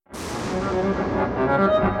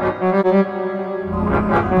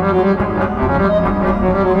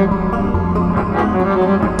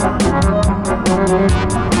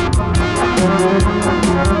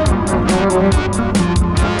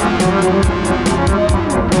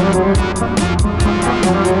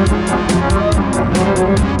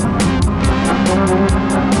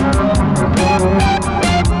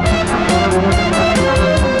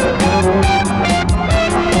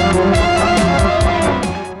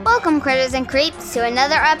Welcome, critters and creeps, to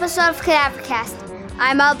another episode of Cadavercast.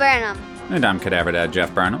 I'm Al Burnham. And I'm Cadaver Dad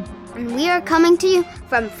Jeff Burnham. And we are coming to you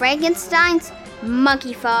from Frankenstein's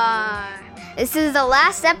Monkey Farm. This is the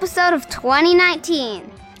last episode of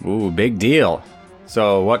 2019. Ooh, big deal.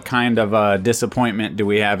 So what kind of disappointment do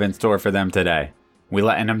we have in store for them today? We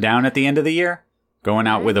letting them down at the end of the year? Going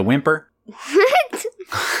out with a whimper? What?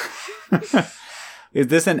 Is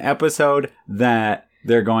this an episode that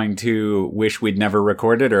they're going to wish we'd never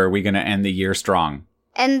recorded, or are we going to end the year strong?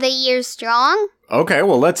 End the year strong? Okay,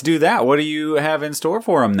 well, let's do that. What do you have in store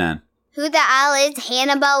for them then? Who the owl is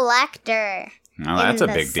Hannibal Lecter? Oh, that's a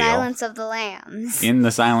big deal. In the Silence of the Lambs. In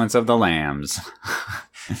the Silence of the Lambs.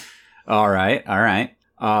 All right.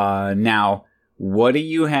 Now, what do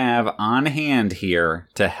you have on hand here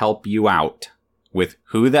to help you out with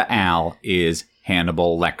who the owl is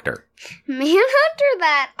Hannibal Lecter? Manhunter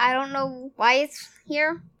that I don't know why it's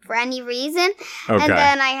here for any reason. Okay. And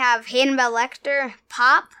then I have Hannibal Lecter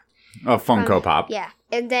Pop. A Funko Pop. Yeah.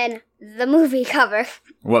 And then the movie cover.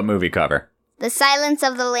 What movie cover? The Silence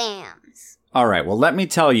of the Lambs. All right, well, let me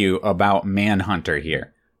tell you about Manhunter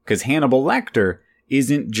here. Because Hannibal Lecter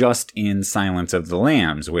isn't just in Silence of the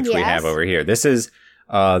Lambs, which we have over here. This is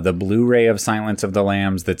the Blu-ray of Silence of the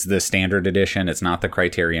Lambs. That's the standard edition. It's not the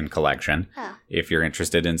Criterion Collection. Oh. If you're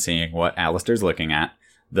interested in seeing what Alistair's looking at.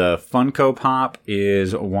 The Funko Pop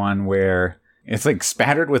is one where it's like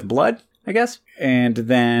spattered with blood, I guess. And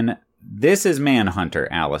then this is Manhunter,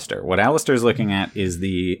 Alistair. What Alistair's looking at is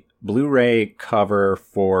the Blu-ray cover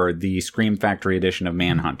for the Scream Factory edition of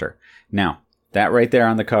Manhunter. Now, that right there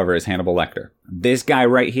on the cover is Hannibal Lecter. This guy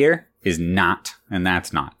right here is not, and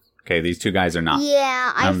that's not. Okay, these two guys are not.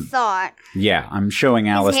 Yeah, I thought. Yeah, I'm showing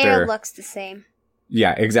His Alistair. hair looks the same.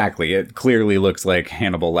 Yeah, exactly. It clearly looks like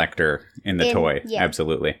Hannibal Lecter in the toy. Yeah.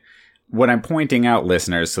 Absolutely. What I'm pointing out,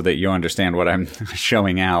 listeners, so that you understand what I'm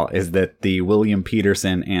showing out, is that the William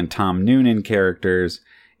Peterson and Tom Noonan characters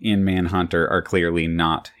in Manhunter are clearly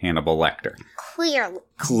not Hannibal Lecter.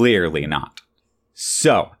 Clearly not.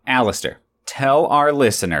 So, Alistair, tell our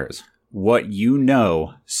listeners what you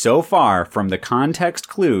know so far from the context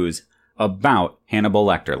clues about Hannibal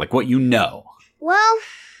Lecter. Like, what you know. Well,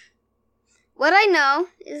 what I know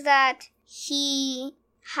is that he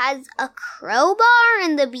has a crowbar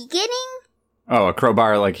in the beginning. Oh, a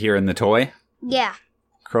crowbar like here in the toy? Yeah.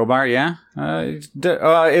 Crowbar, yeah?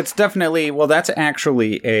 It's definitely, well, that's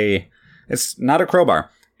actually it's not a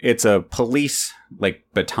crowbar. It's a police, like,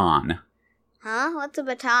 baton. Huh? What's a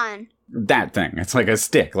baton? That thing. It's like a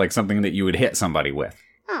stick, like something that you would hit somebody with.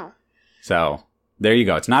 Oh. So, there you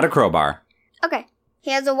go. It's not a crowbar. Okay.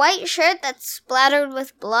 He has a white shirt that's splattered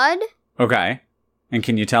with blood. Okay. And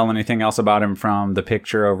can you tell anything else about him from the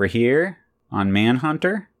picture over here on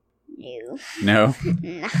Manhunter? No. No?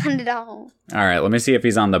 Not at all. All right, let me see if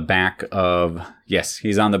he's on the back of... Yes,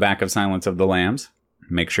 he's on the back of Silence of the Lambs.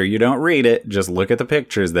 Make sure you don't read it. Just look at the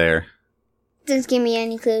pictures there. Doesn't give me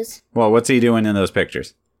any clues. Well, what's he doing in those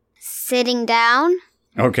pictures? Sitting down.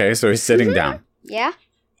 Okay, so he's sitting down. Yeah.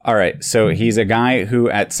 All right, so he's a guy who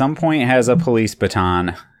at some point has a police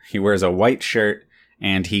baton. He wears a white shirt,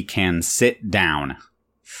 and he can sit down.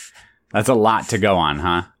 That's a lot to go on,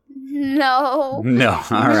 huh? No. No,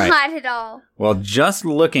 all right. Not at all. Well, just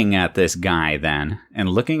looking at this guy then, and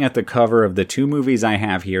looking at the cover of the two movies I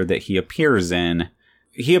have here that he appears in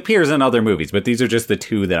other movies, but these are just the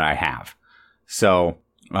two that I have. So,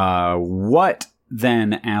 what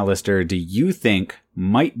then, Alistair, do you think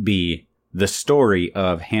might be the story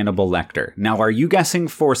of Hannibal Lecter? Now, are you guessing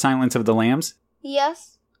for Silence of the Lambs?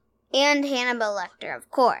 Yes. And Hannibal Lecter, of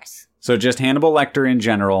course. So just Hannibal Lecter in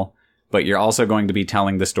general, but you're also going to be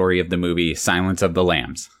telling the story of the movie Silence of the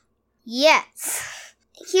Lambs. Yes.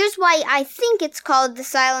 Here's why I think it's called The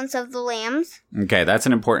Silence of the Lambs. Okay, that's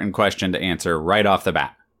an important question to answer right off the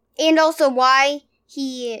bat. And also why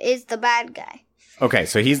he is the bad guy. Okay,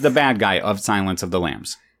 so he's the bad guy of Silence of the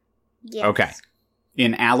Lambs. Yes. Okay.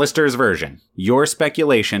 In Alistair's version, your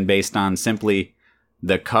speculation based on simply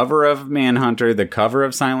the cover of Manhunter, the cover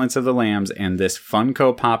of Silence of the Lambs, and this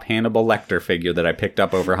Funko Pop Hannibal Lecter figure that I picked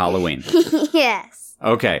up over Halloween. Yes.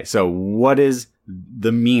 Okay, so what is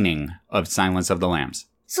the meaning of Silence of the Lambs?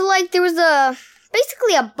 So, like, there was a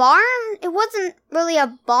basically a barn. It wasn't really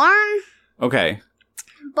a barn, Okay.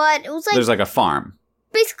 but it was like There's like a farm.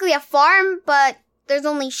 basically a farm, but there's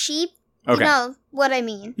only sheep. Okay. You know what I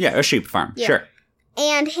mean. Yeah, a sheep farm. Yeah. Sure.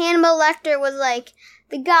 And Hannibal Lecter was like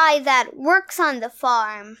the guy that works on the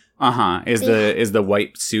farm. Uh-huh. Is the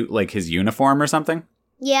white suit like his uniform or something?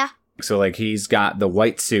 Yeah. So like he's got the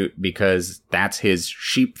white suit because that's his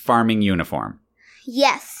sheep farming uniform.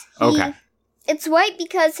 Yes. Okay. It's white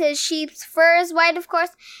because his sheep's fur is white, of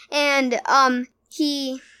course, and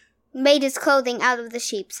he made his clothing out of the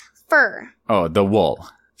sheep's fur. Oh, the wool.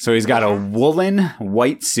 So he's got a woolen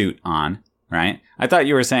white suit on, right? I thought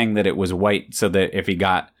you were saying that it was white so that if he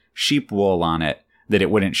got sheep wool on it, that it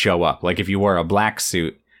wouldn't show up. Like if you wore a black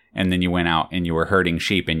suit and then you went out and you were herding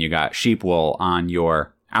sheep and you got sheep wool on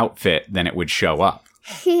your outfit, then it would show up.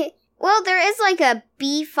 Well, there is like a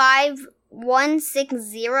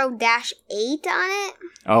B5160-8 on it.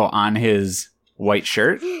 Oh, on his white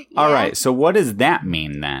shirt? All right. So what does that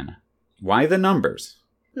mean then? Why the numbers?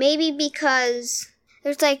 Maybe because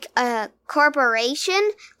there's like a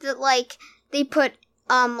corporation that like they put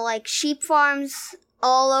like sheep farms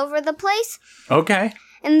all over the place. Okay.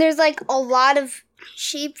 And there's like a lot of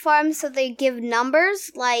sheep farms, so they give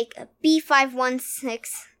numbers like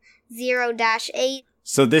B5160-8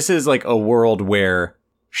 So this is like a world where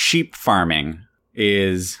sheep farming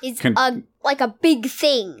is like a big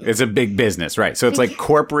thing. It's a big business, right? So it's like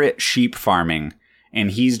corporate sheep farming,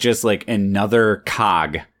 and he's just like another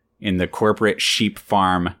cog in the corporate sheep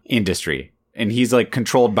farm industry. And he's like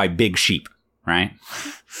controlled by big sheep, right?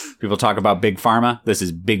 People talk about big pharma. This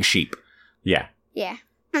is big sheep. Yeah. Yeah.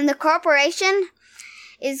 And the corporation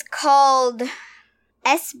is called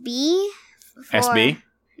SB. SB?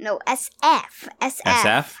 No, SF.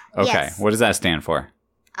 SF? Okay. Yes. What does that stand for?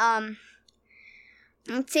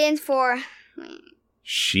 It stands for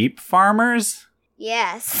Sheep farmers?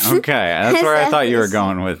 yes. Okay. That's where I thought you were SF.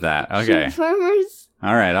 going with that. Okay. Sheep farmers.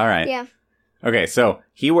 All right. Yeah. Okay, so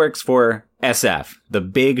he works for SF, the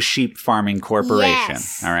big sheep farming corporation.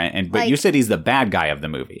 Yes. All right, but you said he's the bad guy of the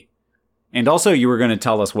movie. And also you were going to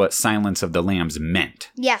tell us what Silence of the Lambs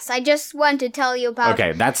meant. Yes, I just wanted to tell you about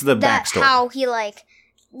Okay, that's the backstory. how he like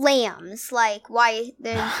lambs, like why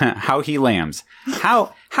they're How he lambs.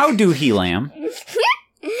 How do he lamb?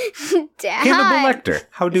 Dad. Hannibal Lecter.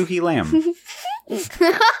 How do he lamb?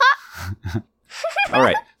 All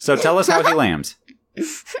right, so tell us how he lambs.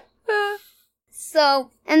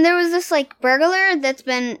 So, and there was this like burglar that's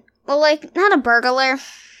been, well, like not a burglar.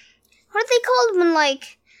 What are they called when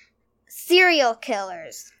like serial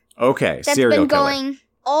killers? Okay, That's serial been killer. going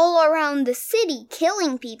all around the city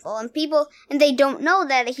killing people, and they don't know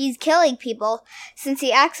that he's killing people since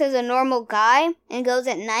he acts as a normal guy and goes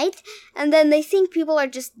at night, and then they think people are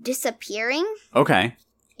just disappearing Okay.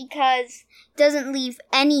 because it doesn't leave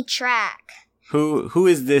any track. Who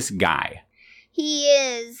is this guy? He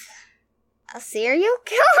is a serial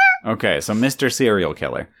killer? Okay, so Mr. Serial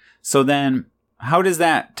Killer. So then, how does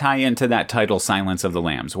that tie into that title, Silence of the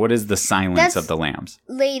Lambs? What is the Silence of the Lambs?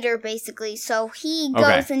 Later, basically. So he goes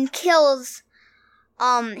Okay. and kills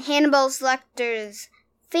Hannibal Lecter's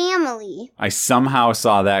family. I somehow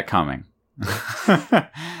saw that coming.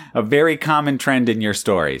 A very common trend in your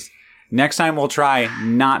stories. Next time we'll try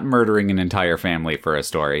not murdering an entire family for a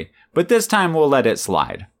story, but this time we'll let it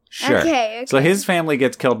slide. Sure. Okay. So his family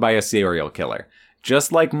gets killed by a serial killer.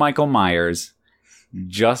 Just like Michael Myers.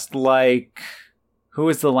 Just like... Who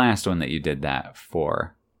was the last one that you did that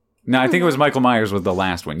for? No, I think it was Michael Myers was the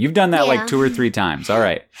last one. You've done that like 2 or 3 times. All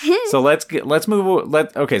right. So let's move...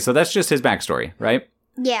 Okay, so that's just his backstory, right?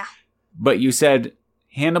 Yeah. But you said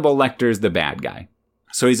Hannibal Lecter's the bad guy.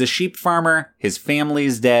 So he's a sheep farmer. His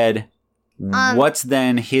family's dead. What's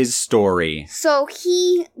then his story? So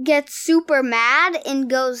he gets super mad and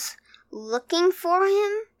goes looking for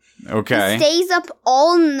him. Okay. He stays up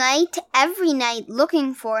all night, every night,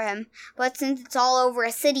 looking for him. But since it's all over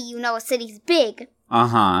a city, you know a city's big.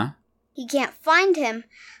 Uh-huh. He can't find him.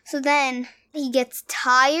 So then he gets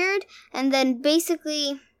tired and then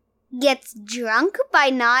basically gets drunk by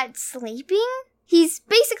not sleeping. He's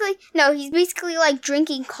basically like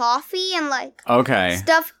drinking coffee and like Okay.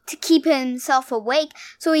 stuff to keep himself awake.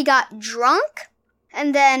 So he got drunk,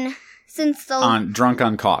 and then since the Drunk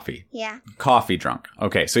on coffee. yeah. Coffee drunk.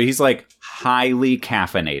 Okay, so he's like highly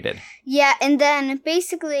caffeinated. Yeah, and then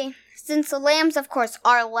basically since the lambs of course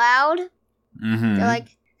are loud, Mm-hmm. they're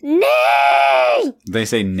like, "Nay!" They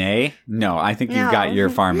say nay? No, I think you've No. got your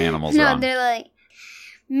farm animals No, wrong. they're like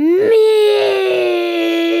me.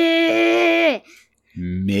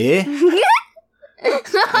 Meh?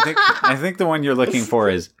 I think the one you're looking for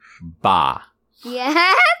is ba.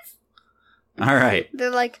 Yes. All right. They're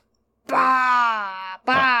like, bah,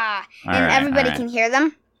 bah. And everybody can hear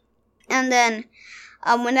them. And then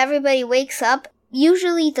when everybody wakes up,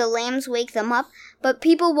 usually the lambs wake them up, but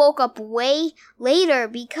people woke up way later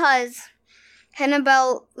because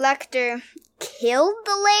Hannibal Lecter killed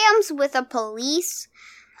the lambs with a police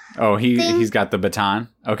Oh, thing. he's got the baton?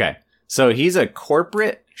 Okay. So he's a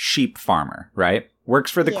corporate sheep farmer, right?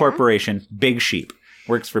 Works for the corporation, Big Sheep.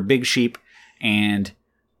 Works for Big Sheep, and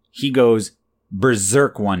he goes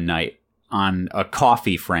berserk one night on a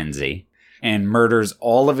coffee frenzy and murders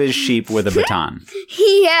all of his sheep with a baton.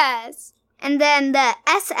 Yes. And then the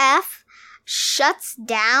SF shuts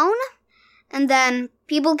down, and then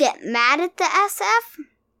people get mad at the SF.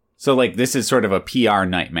 So, like, this is sort of a PR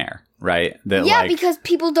nightmare, right? That, Yeah, like, because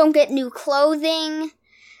people don't get new clothing.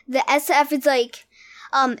 The SF is like,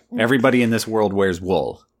 everybody in this world wears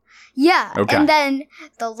wool. yeah. Okay. And then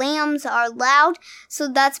the lambs are loud, so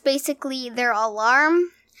that's basically their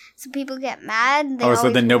alarm. So people get mad. They Oh, so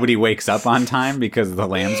always- then nobody wakes up on time because the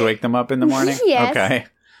lambs wake them up in the morning? Yes. Okay.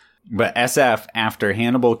 But SF, after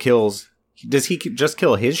Hannibal kills... Does he just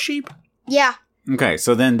kill his sheep? Yeah. Okay,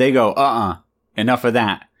 so then they go, enough of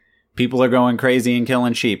that. People are going crazy and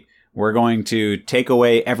killing sheep. We're going to take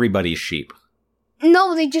away everybody's sheep.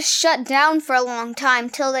 No, they just shut down for a long time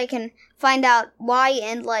till they can find out why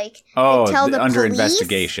and like Oh, tell the under police.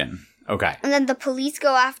 investigation. Okay. And then the police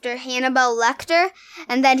go after Hannibal Lecter,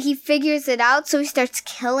 and then he figures it out, so he starts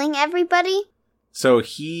killing everybody. So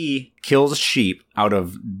he kills sheep out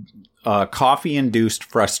of coffee-induced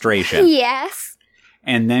frustration Yes.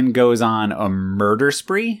 and then goes on a murder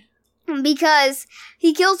spree? Because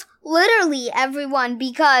he kills literally everyone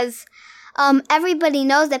because everybody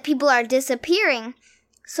knows that people are disappearing.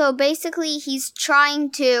 So basically he's trying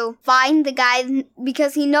to find the guy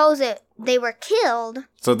because he knows that they were killed.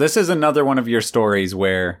 So this is another one of your stories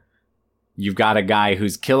where you've got a guy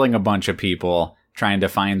who's killing a bunch of people trying to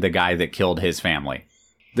find the guy that killed his family.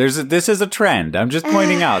 This is a trend. I'm just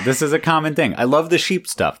pointing out. This is a common thing. I love the sheep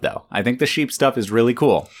stuff, though. I think the sheep stuff is really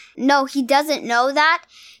cool. No, he doesn't know that.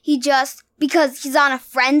 He just, because he's on a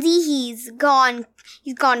frenzy, he's gone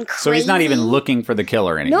crazy. So he's not even looking for the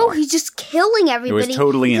killer anymore. No, he's just killing everybody. It was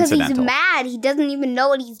totally because incidental. He's mad. He doesn't even know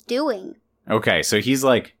what he's doing. Okay, so he's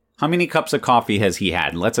like, how many cups of coffee has he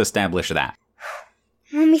had? Let's establish that.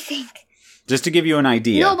 Let me think. Just to give you an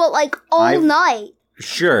idea. No, but like all night.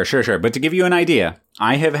 Sure. But to give you an idea,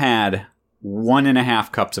 I have had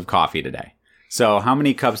 1.5 cups of coffee today. So how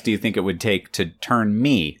many cups do you think it would take to turn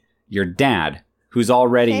me, your dad, who's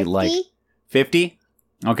already 50? like 50?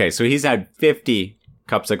 Okay, so he's had 50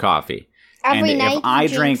 cups of coffee. Every and night if I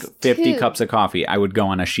he drank drinks 50 2. cups of coffee, I would go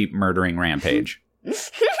on a sheep murdering rampage.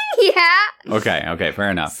 Yeah. Okay, fair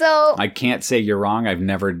enough. So I can't say you're wrong. I've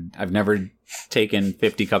never taken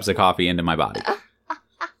 50 cups of coffee into my body.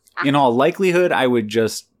 In all likelihood, I would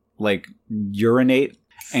just like urinate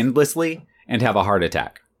endlessly and have a heart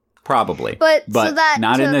attack. Probably. But so that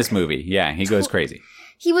not in took- this movie. Yeah, he goes crazy.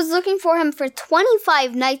 he was looking for him for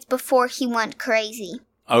 25 nights before he went crazy.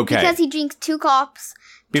 Okay. Because he drinks 2 cups.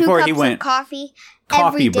 Before 2 he cups went of coffee. Coffee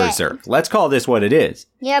every day. berserk. Let's call this what it is.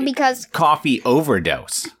 Yeah, because Coffee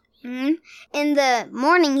overdose. in the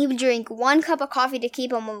morning he would drink 1 cup of coffee to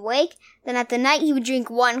keep him awake. Then at the night he would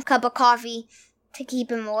drink 1 cup of coffee to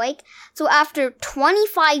keep him awake. So after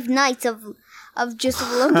 25 nights of just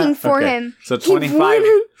looking for Okay. him, So he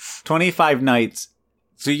 25 nights.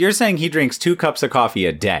 So you're saying he drinks 2 cups of coffee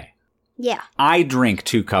a day. Yeah. I drink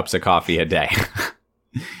 2 cups of coffee a day.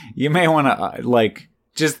 You may want to,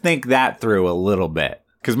 just think that through a little bit.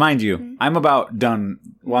 Because mind you, I'm about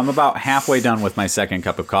halfway done with my second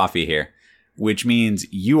cup of coffee here, which means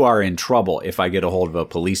you are in trouble if I get a hold of a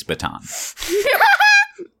police baton.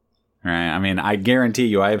 Right? I mean, I guarantee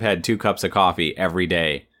you I've had 2 cups of coffee every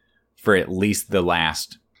day for at least the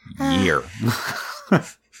last year.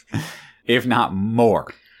 If not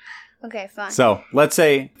more. Okay, fine. So let's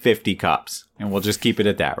say 50 cups, and we'll just keep it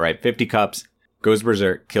at that, right? 50 cups, goes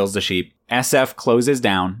berserk, kills the sheep. SF closes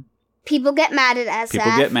down. People get mad at SF.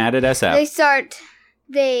 People get mad at SF.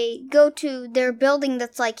 They go to their building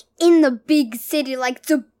that's like in the big city, like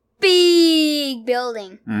it's a big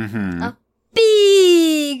building. Mm-hmm. A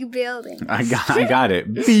big building. I got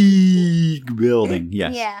it. Big building.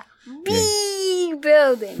 Yes. Yeah. Big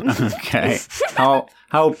building. Okay.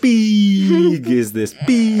 How big is this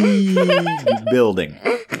big building?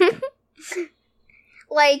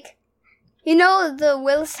 Like, you know, the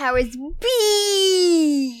Willis Tower is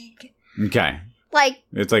big. Okay. Like,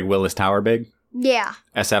 It's like Willis Tower big? yeah.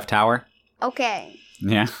 SF Tower? Okay.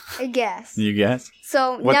 Yeah. I guess. You guess?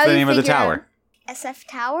 So What's now the you name of the figure tower? SF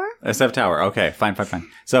Tower. SF Tower. Okay, fine.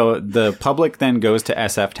 So the public then goes to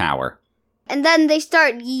SF Tower. And then they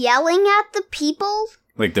start yelling at the people.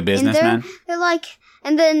 Like the businessmen? They're like,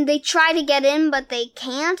 and then they try to get in, but they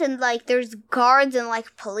can't. And like, there's guards and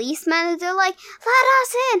like policemen. And they're like, let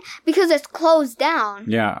us in. Because it's closed down.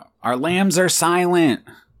 Yeah. Our lambs are silent.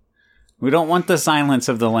 We don't want the silence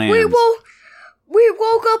of the lambs. We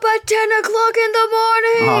woke up at 10 o'clock in the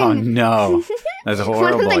morning. Oh, no. That's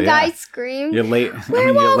horrible. One of the guys screamed. You're late.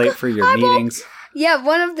 You're late for your meetings. Yeah,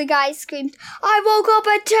 one of the guys screamed, I woke up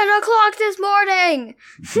at 10 o'clock this morning.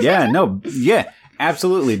 Yeah,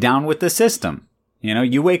 absolutely. Down with the system. You know,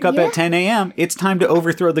 you wake up at 10 a.m., it's time to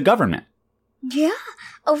overthrow the government. Yeah,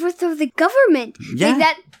 overthrow the government. Yeah. Like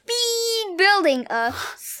that big building, a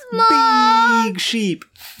small... Big sheep.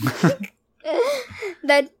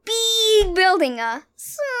 That big building, a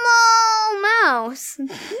small mouse.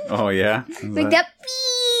 Oh, yeah? Like that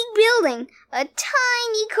big building, a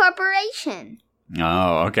tiny corporation.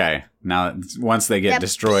 Oh, okay. Now, once they get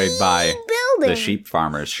destroyed by the sheep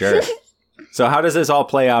farmers, sure. So how does this all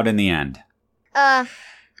play out in the end?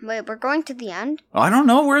 Wait, we're going to the end? I don't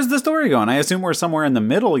know. Where's the story going? I assume we're somewhere in the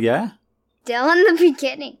middle, yeah? Still in the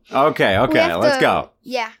beginning. Okay, let's go.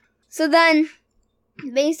 Yeah. So then,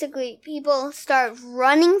 basically, people start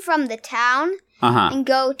running from the town and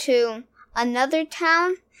go to another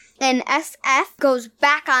town. And SF goes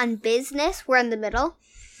back on business. We're in the middle.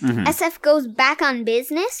 Mm-hmm. SF goes back on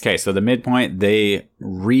business. Okay, so the midpoint, they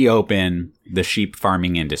reopen the sheep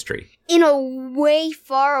farming industry. In a way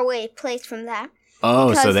far away place from that.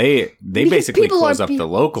 Oh, so they basically close up the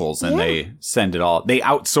locals and they send it all. They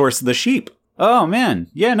outsource the sheep. Oh, man.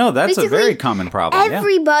 Yeah, no, that's basically a very common problem.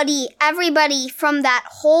 Everybody from that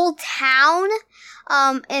whole town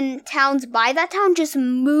and towns by that town just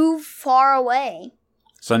move far away.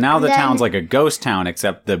 So now the town's like a ghost town,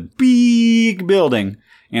 except the big building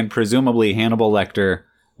and presumably Hannibal Lecter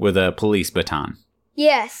with a police baton.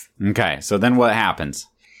 Yes. Okay, so then what happens?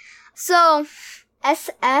 So,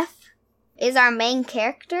 SF is our main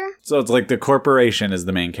character. So it's like the corporation is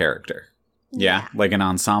the main character. Yeah, like an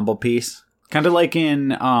ensemble piece. Kind of like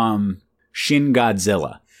in Shin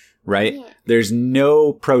Godzilla, right? Yeah. There's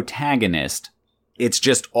no protagonist. It's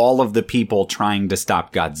just all of the people trying to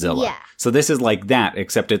stop Godzilla. Yeah. So this is like that,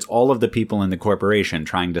 except it's all of the people in the corporation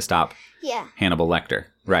trying to stop Hannibal Lecter.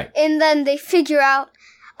 Right. And then they figure out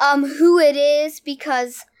who it is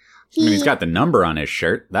because he's got the number on his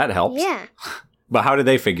shirt. That helps. Yeah. But how did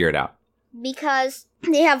they figure it out? Because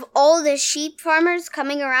they have all the sheep farmers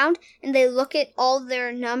coming around and they look at all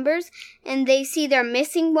their numbers and they see they're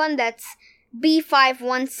missing one that's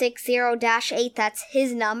B5160-8. That's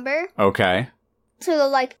his number. Okay. So they're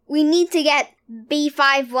like, we need to get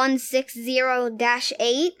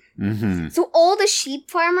B5160-8. Mm-hmm. So all the sheep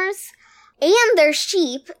farmers and their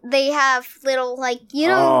sheep, they have little,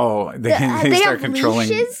 Oh, they start controlling.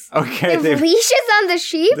 Leashes. Okay. They have leashes on the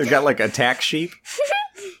sheep. They've got attack sheep.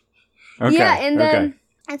 Okay. Yeah, and then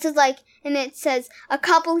it says a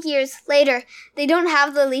couple years later, they don't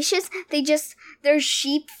have the leashes. There's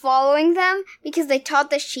sheep following them because they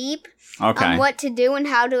taught the sheep what to do and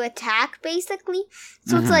how to attack, basically.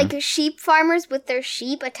 So it's like sheep farmers with their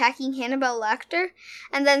sheep attacking Hannibal Lecter.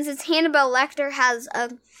 And then since Hannibal Lecter has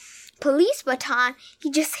a police baton,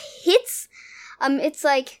 he just hits, it's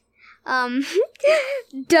like, dun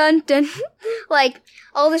dun, like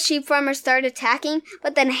all the sheep farmers start attacking,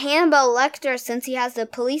 but then Hannibal Lecter, since he has the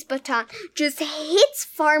police baton, just hits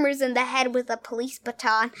farmers in the head with a police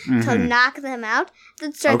baton to knock them out.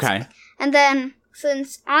 Then and then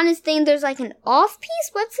since on his thing there's an off piece.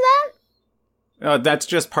 What's that? That's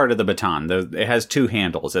just part of the baton. It has two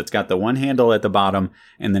handles. It's got the one handle at the bottom,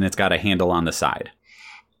 and then it's got a handle on the side.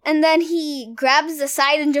 And then he grabs the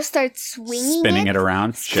side and just starts spinning it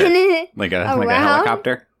around, like a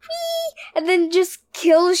helicopter, and then just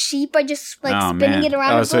kills sheep by just spinning it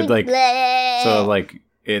around. Oh, so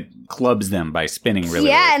it clubs them by spinning really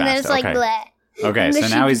fast. And then it's bleh. Okay, and so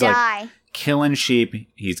now he's die. Killing sheep.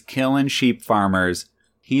 He's killing sheep farmers.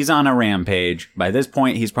 He's on a rampage. By this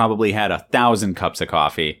point, he's probably had 1,000 cups of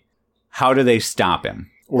coffee. How do they stop him?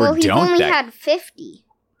 Or he's only had 50.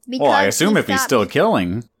 Well, I assume if he's still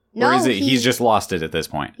killing. No, or is it he's just lost it at this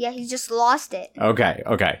point? Yeah, he's just lost it.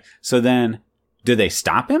 Okay. So then, do they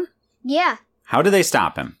stop him? Yeah. How do they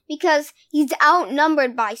stop him? Because he's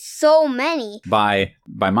outnumbered by so many. By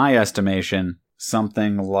my estimation,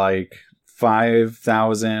 something like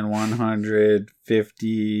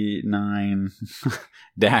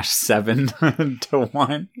 5,159-7 to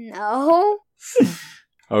 1. No.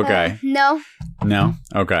 Okay. No. No?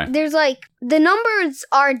 Okay. There's the numbers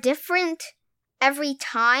are different every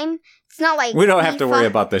time. It's not like We don't have to worry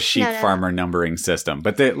about the sheep No. farmer numbering system.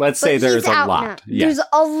 But let's say But there's he's a lot. There's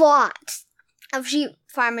a lot of sheep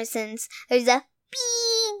farmers since there's a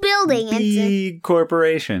big building. Big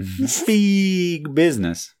corporation. Big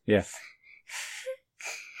business. Yeah.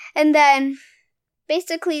 And then,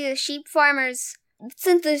 basically, the sheep farmers,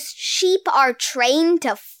 since the sheep are trained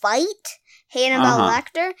to fight Hannibal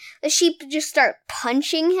Lecter, the sheep just start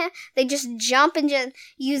punching him. They just jump and just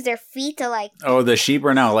use their feet to, like... Oh, the sheep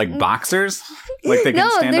are now like boxers? Like they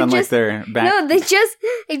can stand on like their back? No, they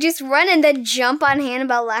just run and then jump on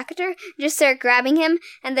Hannibal Lecter, just start grabbing him,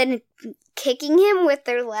 and then kicking him with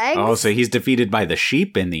their legs. Oh, so he's defeated by the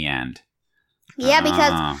sheep in the end. Yeah,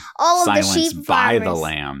 because all of the sheep Silenced by farmers... the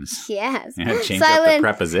lambs. Yes. Yeah, change up the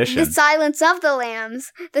preposition. The silence of the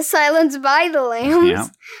lambs. The silence by the lambs. Yeah.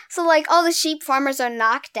 So, like, all the sheep farmers are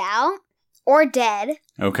knocked out or dead.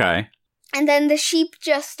 Okay. And then the sheep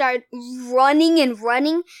just start running and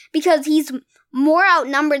running because he's more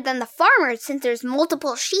outnumbered than the farmers since there's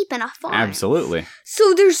multiple sheep in a farm. Absolutely.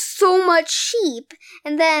 So there's so much sheep.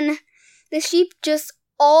 And then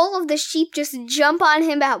all of the sheep just jump on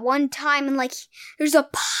him at one time, and like there's a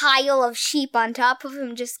pile of sheep on top of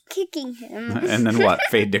him just kicking him. And then what?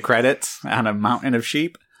 Fade to credits on a mountain of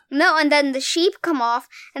sheep? No, and then the sheep come off,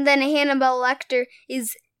 and then Hannibal Lecter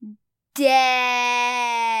is dead.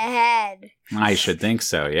 I should think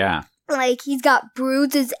so, yeah. Like, he's got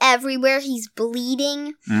bruises everywhere, he's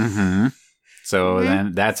bleeding. Mm-hmm. So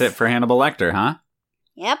then that's it for Hannibal Lecter, huh?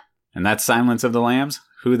 Yep. And that's Silence of the Lambs?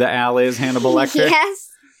 Who the Al is, Hannibal Lecter? Yes.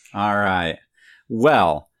 All right.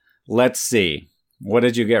 Well, let's see. What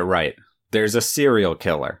did you get right? There's a serial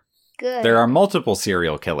killer. Good. There are multiple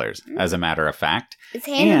serial killers, as a matter of fact. Is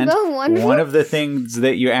Hannibal one of them? One of the things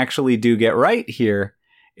that you actually do get right here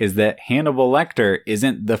is that Hannibal Lecter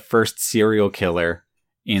isn't the first serial killer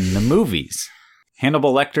in the movies.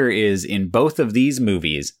 Hannibal Lecter is, in both of these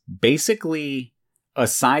movies, basically a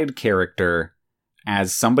side character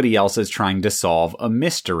as somebody else is trying to solve a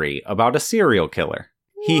mystery about a serial killer.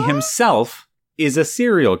 He himself is a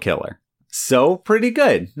serial killer. So, pretty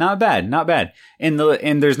good. Not bad, not bad. And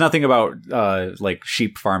there's nothing about, like,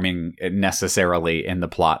 sheep farming necessarily in the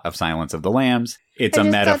plot of Silence of the Lambs. It's a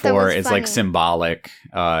metaphor. It's, funny. Like, symbolic.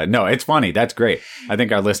 No, it's funny. That's great. I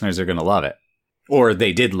think our listeners are going to love it. Or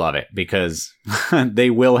they did love it, because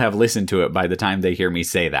they will have listened to it by the time they hear me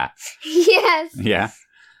say that. Yes. Yeah?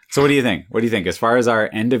 So what do you think? What do you think? As far as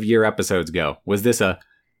our end-of-year episodes go, was this a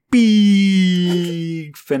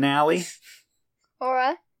big finale? Or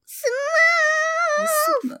a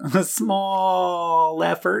small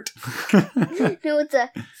effort? No, it's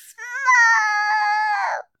a small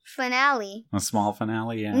finale. A small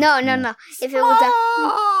finale, yeah. No. If it was a...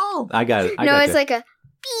 I got it. No, it's like a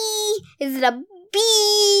is it a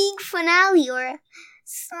big finale or a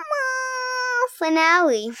small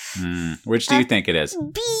finale? Which do you think it is?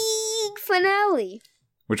 Big finale.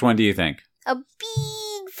 Which one do you think? A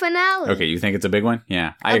big finale. Okay, you think it's a big one?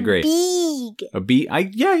 Yeah, I agree. Big. A big.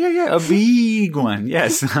 Yeah. A big one.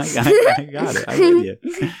 Yes, I got it. I'm with you.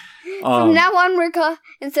 From now on,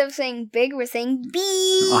 instead of saying big, we're saying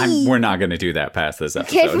big. We're not going to do that past this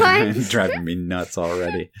episode. Okay, fine. It's driving me nuts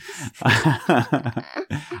already.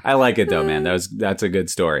 I like it though, man. That's a good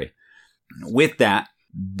story. With that,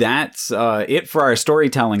 that's it for our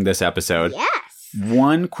storytelling this episode. Yes.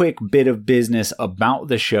 One quick bit of business about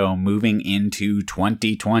the show moving into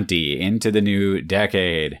 2020, into the new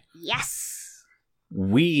decade. Yes.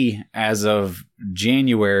 We, as of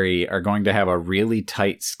January, are going to have a really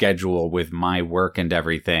tight schedule with my work and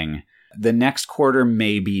everything. The next quarter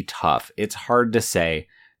may be tough. It's hard to say.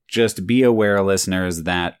 Just be aware, listeners,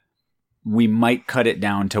 that we might cut it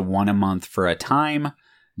down to one a month for a time,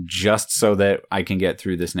 just so that I can get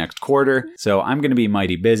through this next quarter. So I'm going to be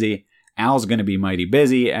mighty busy. Al's going to be mighty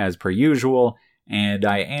busy, as per usual. And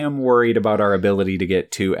I am worried about our ability to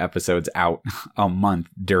get 2 episodes out a month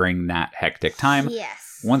during that hectic time.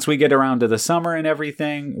 Yes. Once we get around to the summer and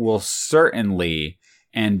everything, we'll certainly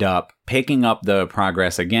end up picking up the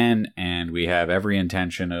progress again. And we have every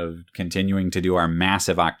intention of continuing to do our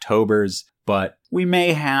massive Octobers. But we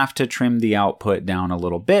may have to trim the output down a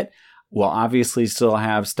little bit. We'll obviously still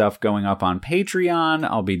have stuff going up on Patreon.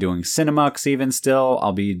 I'll be doing Cinemux even still.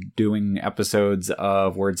 I'll be doing episodes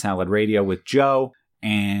of Word Salad Radio with Joe.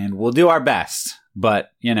 And we'll do our best. But,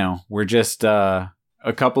 we're just a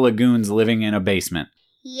couple of goons living in a basement.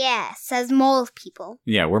 Yes, as mole people.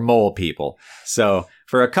 Yeah, we're mole people. So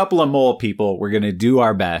for a couple of mole people, we're going to do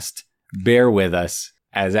our best. Bear with us.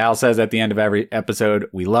 As Al says at the end of every episode,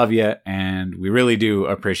 we love you, and we really do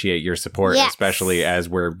appreciate your support, yes. Especially as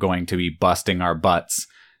we're going to be busting our butts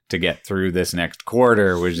to get through this next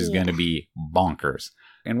quarter, which is going to be bonkers.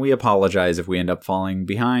 And we apologize if we end up falling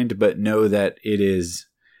behind, but know that it is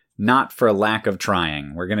not for lack of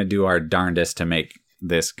trying. We're going to do our darndest to make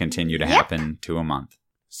this continue to happen to a month.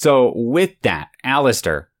 So with that,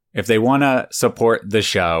 Alistair, if they want to support the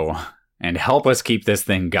show and help us keep this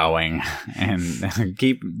thing going and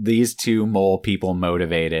keep these two mole people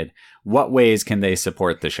motivated, what ways can they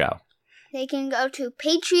support the show? They can go to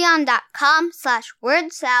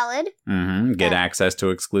patreon.com/wordsalad. Get access to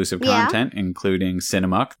exclusive content, including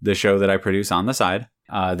Cinemuck, the show that I produce on the side.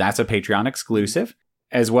 That's a Patreon exclusive,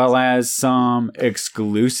 as well as some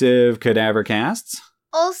exclusive Cadaver Casts.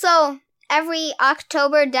 Also, every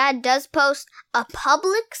October, Dad does post a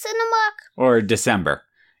public Cinemuck. Or December.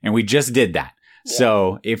 And we just did that. Yeah.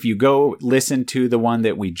 So if you go listen to the one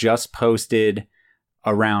that we just posted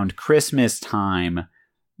around Christmas time,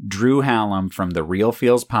 Drew Hallam from the Real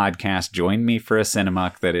Feels podcast joined me for a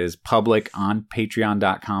Cinemuck that is public on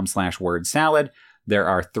patreon.com/wordsalad. There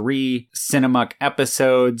are 3 Cinemuck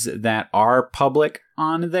episodes that are public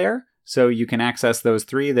on there. So you can access those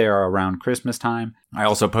 3. They are around Christmas time. I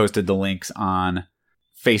also posted the links on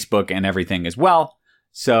Facebook and everything as well.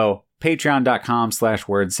 So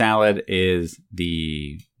patreon.com/wordsalad is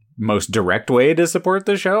the most direct way to support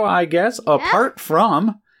the show, I guess, apart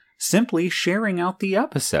from simply sharing out the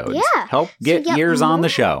episodes. Yeah. Help get ears on the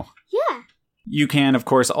show. Yeah. You can, of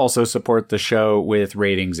course, also support the show with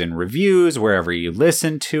ratings and reviews wherever you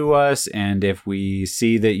listen to us. And if we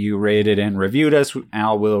see that you rated and reviewed us,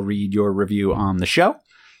 Al will read your review on the show.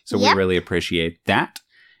 So we really appreciate that.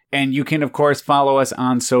 And you can, of course, follow us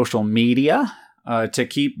on social media to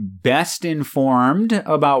keep best informed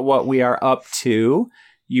about what we are up to.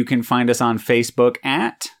 You can find us on Facebook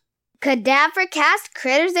at Cadavercast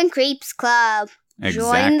Critters and Creeps Club. Exactly.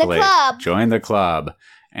 Join the club. Join the club.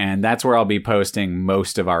 And that's where I'll be posting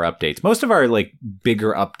most of our updates. Most of our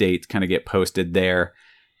bigger updates kind of get posted there.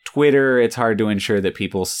 Twitter, it's hard to ensure that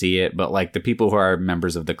people see it, but the people who are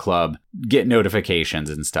members of the club get notifications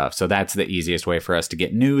and stuff. So that's the easiest way for us to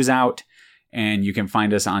get news out. And you can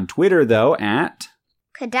find us on Twitter, though, at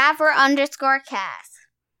Cadaver_cast.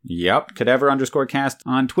 Yep, Cadaver_cast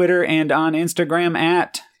on Twitter and on Instagram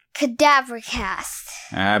at Cadavercast.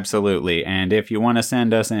 Absolutely. And if you want to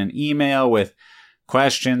send us an email with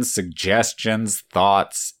questions, suggestions,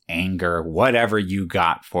 thoughts, anger, whatever you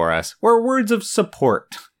got for us, or words of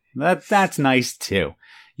support, that's nice too.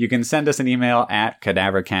 You can send us an email at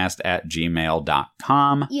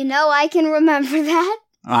cadavercast@gmail.com. You know I can remember that.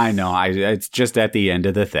 I know. It's just at the end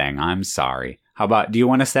of the thing. I'm sorry. How about, do you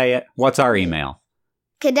want to say it? What's our email?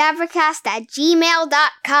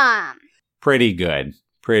 Cadavercast@gmail.com. Pretty good.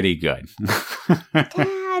 Pretty good.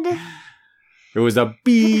 Dad. It was a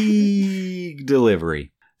big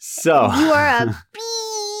delivery. So you are a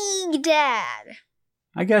big dad.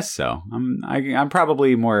 I guess so. I'm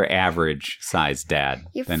probably more average sized dad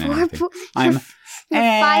than anything. I'm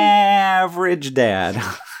average dad.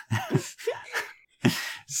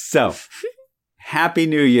 So, Happy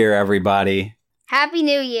New Year, everybody. Happy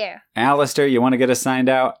New Year. Alistair, you want to get us signed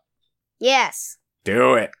out? Yes.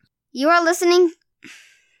 Do it.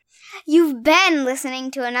 You've been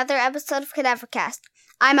listening to another episode of Cadavercast.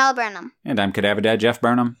 I'm Al Burnham. And I'm Cadaver Dad Jeff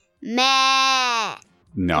Burnham. Meh.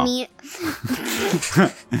 No.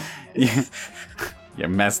 You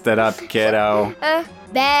messed it up, kiddo.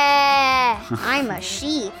 Bah. I'm a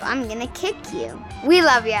sheep. I'm gonna kick you. We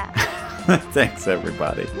love ya. Thanks,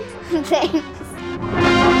 everybody. Thanks.